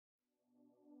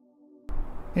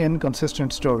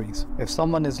Inconsistent stories. If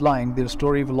someone is lying, their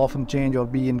story will often change or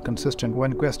be inconsistent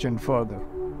when questioned further.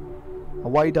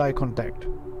 Avoid eye contact.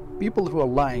 People who are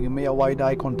lying may avoid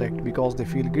eye contact because they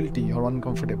feel guilty or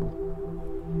uncomfortable.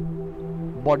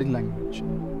 Body language.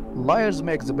 Liars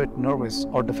may exhibit nervous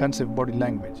or defensive body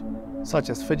language, such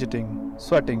as fidgeting,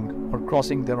 sweating, or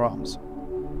crossing their arms.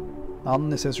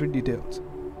 Unnecessary details.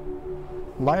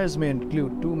 Liars may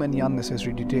include too many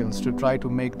unnecessary details to try to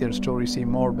make their story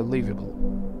seem more believable.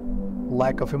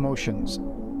 Lack of emotions.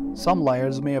 Some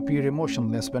liars may appear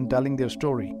emotionless when telling their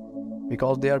story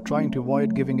because they are trying to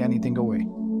avoid giving anything away.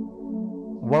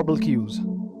 Verbal cues.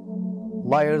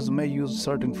 Liars may use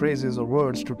certain phrases or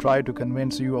words to try to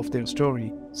convince you of their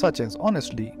story, such as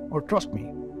honestly or trust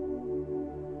me.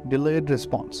 Delayed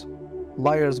response.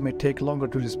 Liars may take longer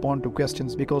to respond to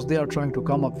questions because they are trying to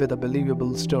come up with a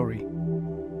believable story.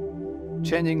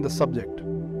 Changing the subject.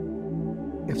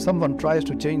 If someone tries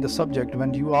to change the subject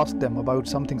when you ask them about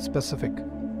something specific,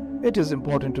 it is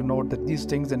important to note that these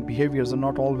things and behaviors are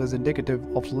not always indicative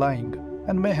of lying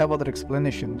and may have other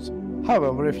explanations.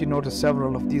 However, if you notice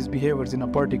several of these behaviors in a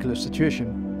particular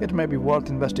situation, it may be worth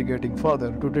investigating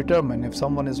further to determine if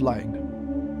someone is lying.